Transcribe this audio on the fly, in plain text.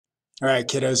All right,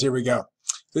 kiddos, here we go.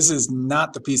 This is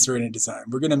not the piece we're going to design.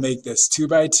 We're going to make this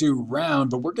 2x2 round,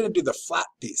 but we're going to do the flat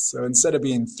piece. So instead of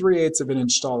being 3/8 of an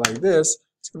inch tall like this,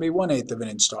 it's going to be 1/8 of an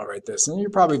inch tall right this. And you're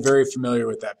probably very familiar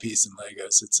with that piece in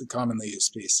Legos. It's a commonly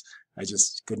used piece. I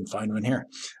just couldn't find one here.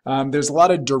 There's a lot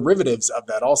of derivatives of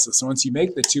that also. So once you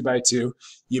make the 2x2,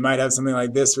 you might have something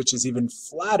like this, which is even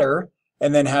flatter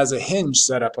and then has a hinge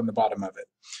set up on the bottom of it.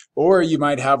 Or you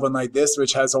might have one like this,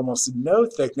 which has almost no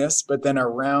thickness, but then a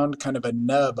round kind of a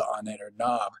nub on it, or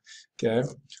knob, okay?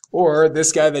 Or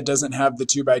this guy that doesn't have the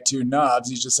 2x2 knobs,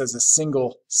 he just has a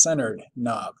single centered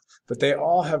knob, but they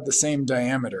all have the same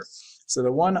diameter. So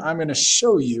the one I'm going to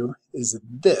show you is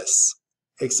this,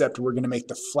 except we're going to make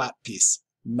the flat piece,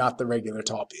 not the regular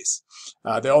tall piece.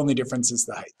 The only difference is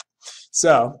the height.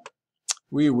 So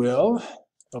we will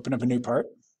open up a new part.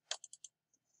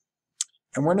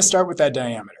 And we're going to start with that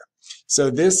diameter. So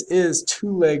this is 2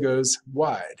 Legos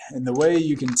wide. And the way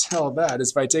you can tell that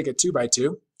is if I take a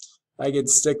 2x2, I could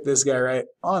stick this guy right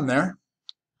on there.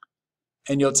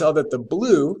 And you'll tell that the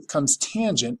blue comes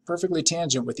tangent, perfectly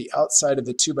tangent with the outside of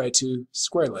the 2x2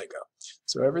 square Lego.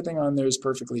 So everything on there is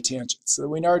perfectly tangent. So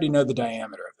we already know the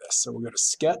diameter of this. So we'll go to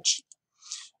Sketch.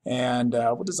 And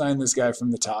we'll design this guy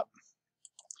from the top.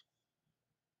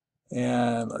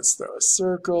 And let's throw a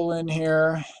circle in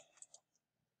here.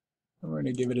 We're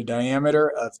going to give it a diameter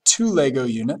of 2 Lego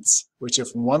units, which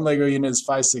if one Lego unit is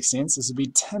 5/16, this would be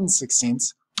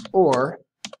 10/16, or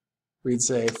we'd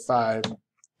say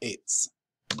 5/8.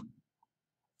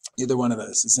 Either one of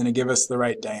those is going to give us the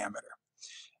right diameter.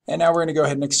 And now we're going to go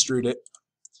ahead and extrude it.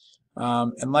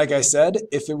 And like I said,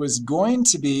 if it was going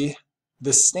to be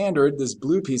the standard, this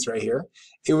blue piece right here,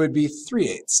 it would be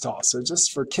 3/8 tall. So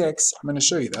just for kicks, I'm going to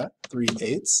show you that,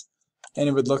 3/8, and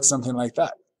it would look something like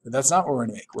that. But that's not what we're going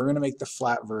to make. We're going to make the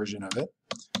flat version of it,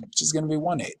 which is going to be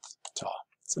 1/8 tall.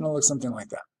 It's going to look something like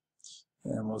that.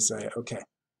 And we'll say, okay.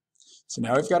 So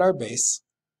now we've got our base.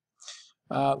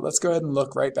 Let's go ahead and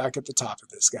look right back at the top of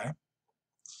this guy.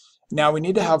 Now we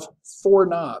need to have 4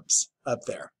 knobs up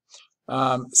there.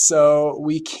 So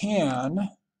we can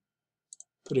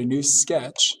put a new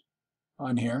sketch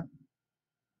on here.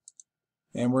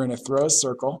 And we're going to throw a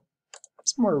circle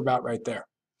somewhere about right there.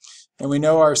 And we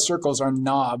know our circles, our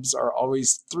knobs, are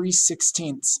always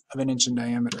 3/16 of an inch in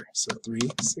diameter. So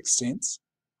 3/16.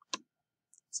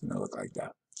 It's going to look like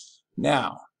that.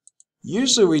 Now,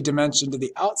 usually we dimension to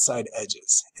the outside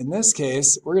edges. In this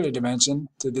case, we're going to dimension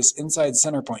to this inside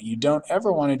center point. You don't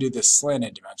ever want to do this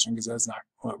slanted dimension because that's not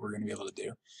what we're going to be able to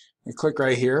do. We click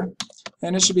right here,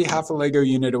 and it should be half a Lego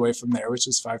unit away from there, which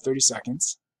is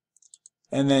 5/32.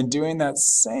 And then doing that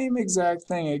same exact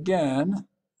thing again,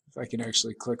 if I can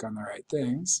actually click on the right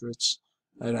things, which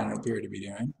I don't appear to be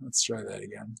doing. Let's try that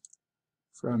again.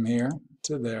 From here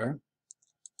to there.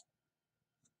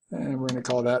 And we're going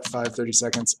to call that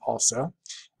 5/32 also.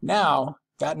 Now,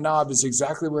 that knob is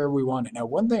exactly where we want it. Now,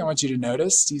 one thing I want you to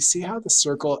notice, do you see how the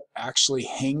circle actually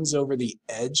hangs over the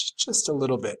edge just a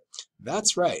little bit?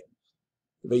 That's right.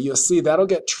 But you'll see that'll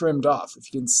get trimmed off.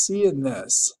 If you can see in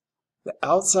this, the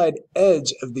outside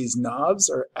edge of these knobs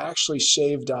are actually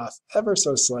shaved off ever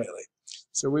so slightly.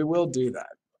 So we will do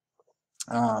that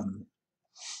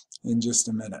in just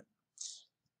a minute.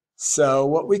 So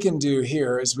what we can do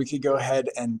here is we could go ahead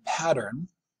and pattern.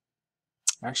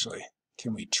 Actually,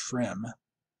 can we trim?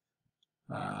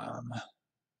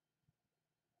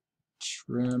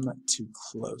 Trim to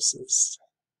closest.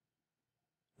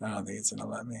 I don't think it's going to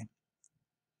let me.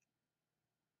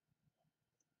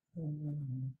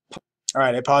 All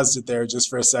right, I paused it there just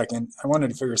for a second. I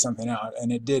wanted to figure something out,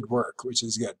 and it did work, which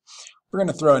is good. We're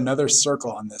going to throw another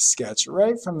circle on this sketch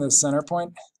right from the center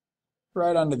point,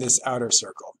 right onto this outer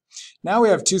circle. Now we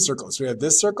have 2 circles. We have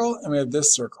this circle, and we have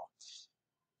this circle.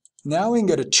 Now we can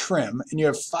go to trim, and you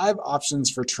have 5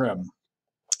 options for trim.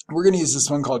 We're going to use this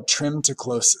one called trim to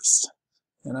closest.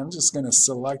 And I'm just going to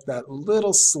select that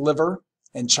little sliver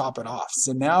and chop it off.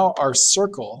 So now our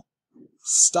circle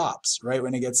stops right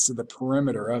when it gets to the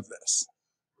perimeter of this.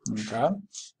 Okay?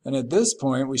 And at this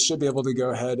point, we should be able to go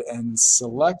ahead and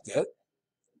select it.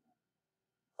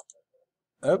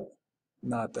 Oh,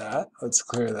 not that. Let's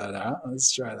clear that out.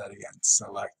 Let's try that again.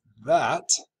 Select that.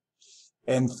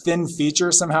 And thin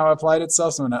feature somehow applied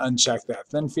itself, so I'm going to uncheck that.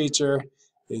 Thin feature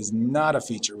is not a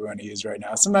feature we want to use right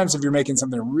now. Sometimes if you're making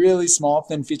something really small,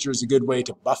 thin feature is a good way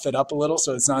to buff it up a little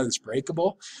so it's not as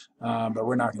breakable, but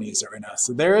we're not going to use it right now.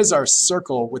 So there is our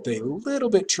circle with a little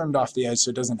bit trimmed off the edge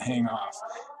so it doesn't hang off.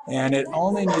 And it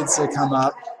only needs to come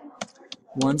up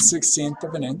 1/16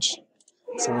 of an inch.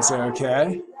 So we'll say,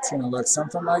 okay, it's going to look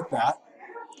something like that.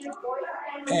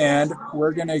 And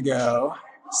we're going to go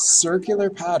circular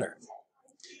pattern.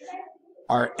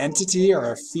 Our entity or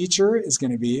our feature is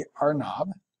going to be our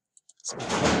knob. So we'll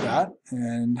click that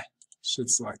and should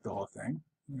select the whole thing.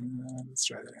 Let's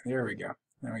try that. There we go.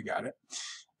 Then we got it.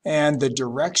 And the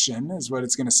direction is what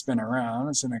it's going to spin around.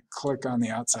 It's going to click on the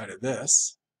outside of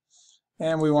this.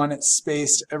 And we want it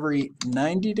spaced every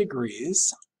 90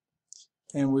 degrees.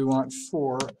 And we want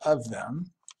 4 of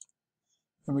them.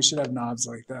 And we should have knobs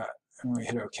like that. And when we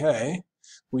hit OK,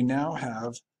 we now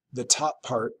have the top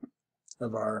part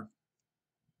of our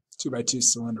 2x2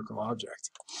 cylindrical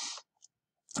object.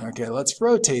 Okay, let's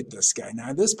rotate this guy.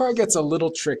 Now this part gets a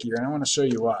little trickier, and I want to show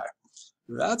you why.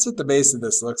 That's what the base of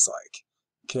this looks like.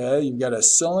 Okay, you've got a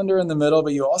cylinder in the middle,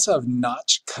 but you also have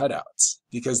notch cutouts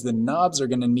because the knobs are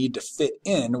going to need to fit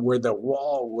in where the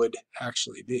wall would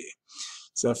actually be.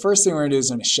 So the first thing we're going to do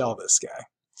is going to shell this guy.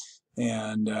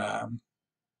 And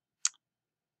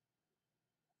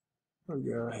we'll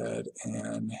go ahead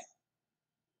and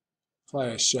apply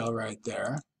a shell right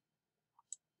there.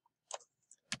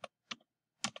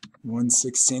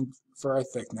 1/16 for our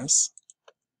thickness.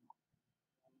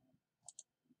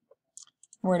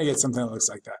 We're going to get something that looks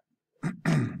like that.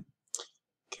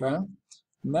 Okay,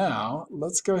 now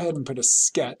let's go ahead and put a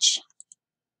sketch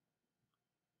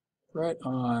right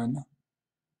on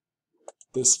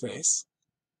this face.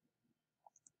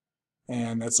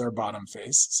 And that's our bottom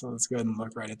face. So let's go ahead and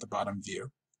look right at the bottom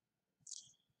view.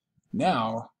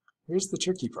 Now, here's the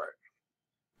tricky part.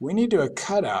 We need to do a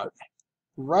cutout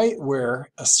right where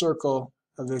a circle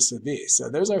of this would be. So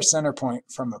there's our center point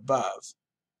from above.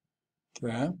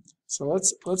 Okay, so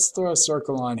let's throw a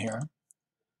circle on here,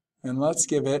 and let's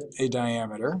give it a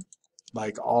diameter,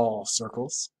 like all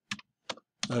circles,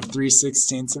 of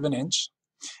 3/16 of an inch.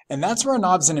 And that's where a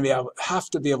knob's going to have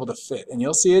to be able to fit. And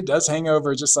you'll see it does hang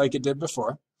over just like it did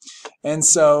before. And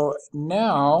so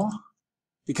now,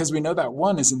 because we know that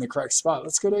 1 is in the correct spot,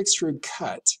 let's go to Extrude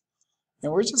Cut.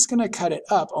 And we're just going to cut it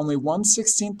up only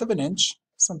 1/16 of an inch,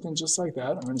 something just like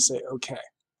that. I'm going to say OK.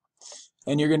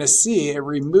 And you're going to see it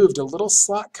removed a little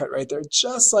slot cut right there,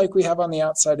 just like we have on the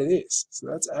outside of these. So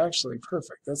that's actually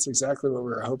perfect. That's exactly what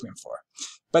we were hoping for.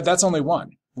 But that's only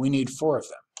 1. We need 4 of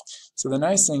them. So the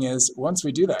nice thing is, once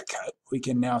we do that cut, we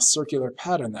can now circular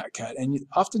pattern that cut. And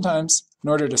oftentimes, in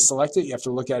order to select it, you have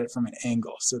to look at it from an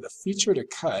angle. So the feature to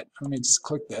cut, let me just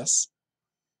click this.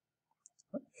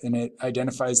 And it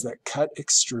identifies that cut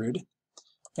extrude.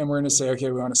 And we're going to say,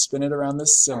 okay, we want to spin it around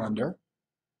this cylinder.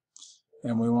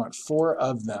 And we want 4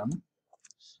 of them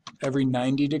every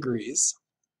 90 degrees.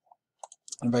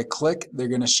 And if I click, they're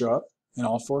going to show up in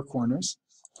all 4 corners.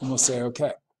 And we'll say,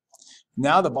 okay.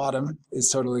 Now the bottom is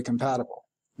totally compatible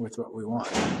with what we want.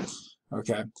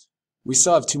 Okay, we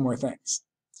still have 2 more things.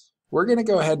 We're going to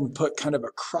go ahead and put kind of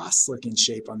a cross-looking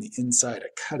shape on the inside, a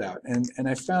cutout. And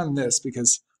I found this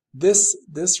because this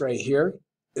right here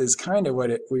is kind of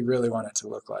what we really want it to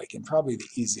look like, and probably the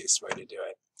easiest way to do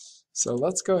it. So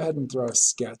let's go ahead and throw a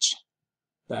sketch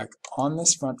back on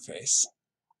this front face.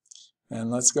 And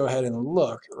let's go ahead and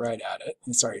look right at it.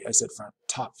 Sorry, I said front,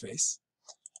 top face.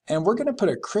 And we're going to put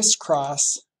a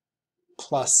crisscross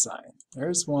plus sign.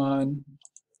 There's one,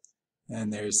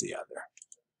 and there's the other.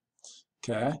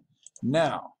 Okay,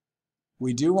 now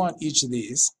we do want each of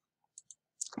these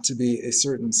to be a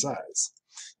certain size.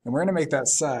 And we're going to make that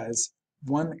size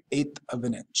 1/8 of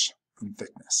an inch in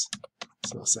thickness.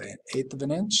 So we'll say 1/8 of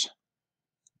an inch.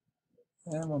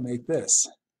 And we'll make this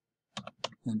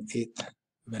 1/8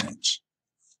 of an inch.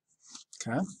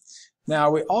 Okay, now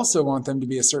we also want them to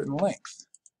be a certain length.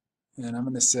 And I'm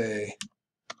going to say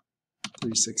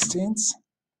 3/16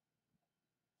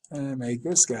 and make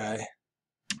this guy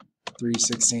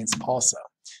 3/16 also.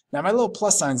 Now my little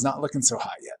plus sign's not looking so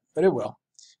hot yet, but it will.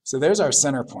 So there's our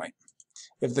center point.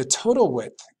 If the total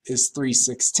width is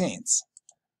 3/16,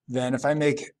 then if I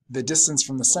make the distance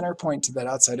from the center point to that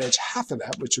outside edge half of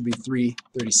that, which would be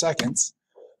 3/32,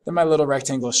 then my little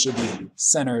rectangle should be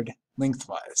centered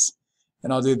lengthwise.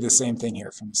 And I'll do the same thing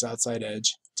here from this outside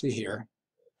edge to here.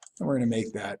 And we're going to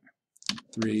make that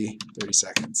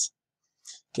 3/32.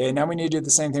 Okay, now we need to do the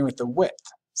same thing with the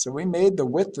width. So we made the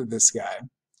width of this guy,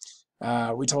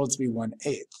 we told it to be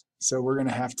 1/8. So we're going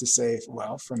to have to say,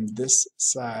 well, from this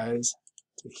size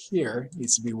to here, it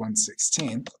needs to be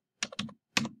 1/16.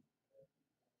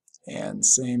 And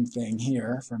same thing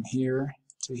here, from here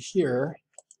to here.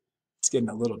 It's getting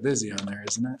a little busy on there,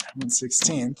 isn't it?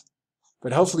 1/16.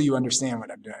 But hopefully you understand what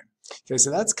I'm doing. Okay,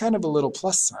 so that's kind of a little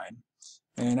plus sign.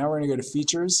 And now we're going to go to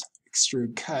Features,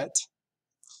 Extrude Cut.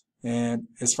 And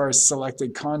as far as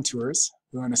selected contours,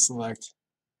 we want to select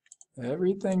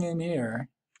everything in here.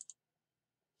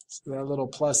 So that little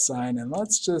plus sign, and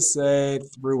let's just say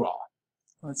through all.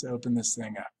 Let's open this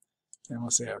thing up. And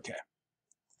we'll say OK.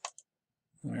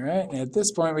 All right, and at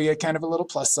this point we get kind of a little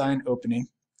plus sign opening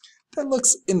that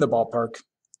looks in the ballpark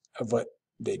of what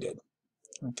they did.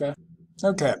 Okay.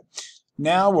 Okay.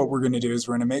 Now what we're going to do is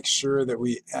we're going to make sure that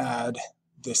we add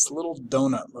this little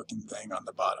donut looking thing on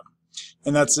the bottom.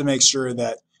 And that's to make sure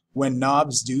that when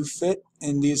knobs do fit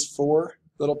in these 4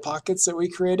 little pockets that we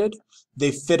created,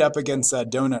 they fit up against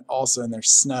that donut also, and they're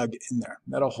snug in there.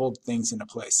 That'll hold things into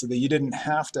place so that you didn't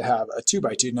have to have a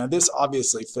 2x2. Now this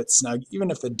obviously fits snug even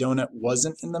if the donut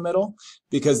wasn't in the middle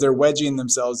because they're wedging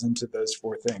themselves into those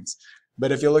 4 things.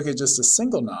 But if you look at just a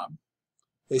single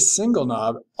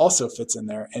knob also fits in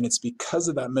there, and it's because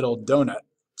of that middle donut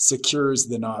secures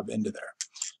the knob into there.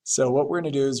 So what we're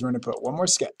going to do is we're going to put one more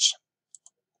sketch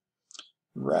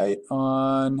right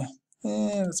on,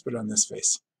 let's put it on this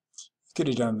face. Could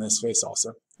have done this face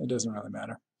also. It doesn't really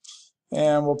matter.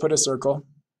 And we'll put a circle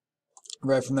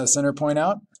right from the center point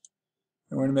out.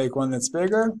 And we're going to make one that's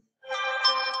bigger,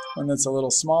 one that's a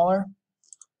little smaller,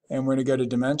 and we're going to go to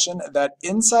dimension. That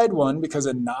inside one, because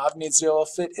a knob needs to be able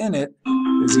to fit in it,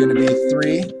 is going to be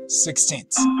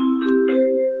 3/16.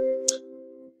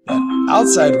 That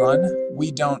outside one,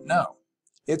 we don't know.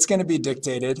 It's going to be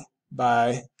dictated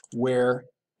by where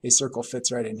a circle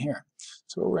fits right in here.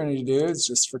 So what we're going to do is,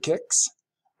 just for kicks,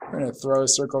 we're going to throw a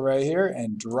circle right here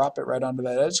and drop it right onto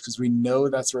that edge because we know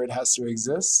that's where it has to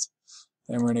exist.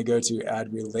 And we're going to go to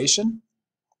add relation.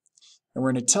 And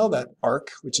we're going to tell that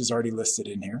arc, which is already listed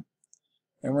in here,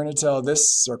 and we're going to tell this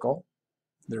circle,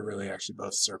 they're really actually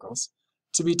both circles,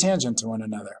 to be tangent to one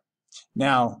another.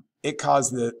 Now, it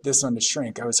caused this one to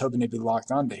shrink. I was hoping it'd be locked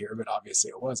onto here, but obviously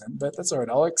it wasn't. But that's all right,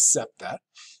 I'll accept that.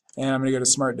 And I'm going to go to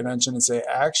Smart Dimension and say,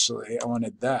 actually, I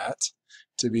wanted that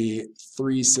to be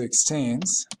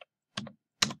 3/16.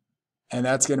 And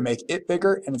that's going to make it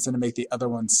bigger, and it's going to make the other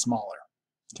one smaller.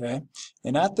 Okay?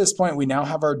 And at this point, we now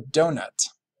have our donut.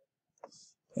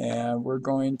 And we're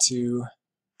going to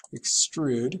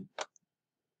extrude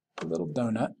a little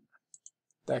donut,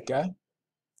 that guy.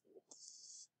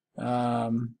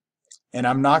 And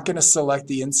I'm not going to select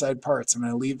the inside parts. I'm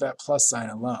going to leave that plus sign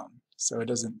alone so it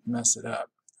doesn't mess it up,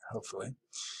 hopefully.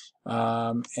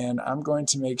 And I'm going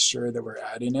to make sure that we're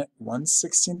adding it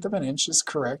 1/16 of an inch is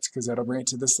correct because that'll bring it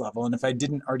to this level. And if I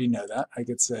didn't already know that, I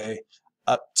could say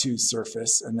up to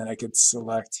surface, and then I could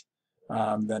select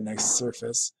that next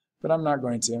surface. But I'm not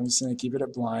going to. I'm just going to keep it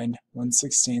at blind,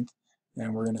 1/16,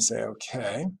 and we're going to say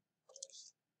OK.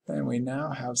 And we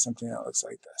now have something that looks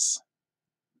like this.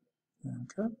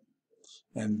 Okay.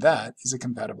 And that is a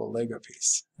compatible Lego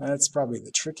piece. That's probably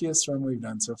the trickiest one we've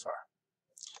done so far.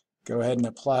 Go ahead and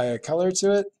apply a color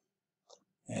to it,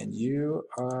 and you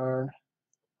are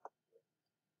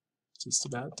just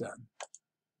about done.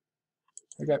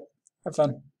 Okay, have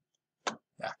fun.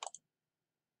 Yeah.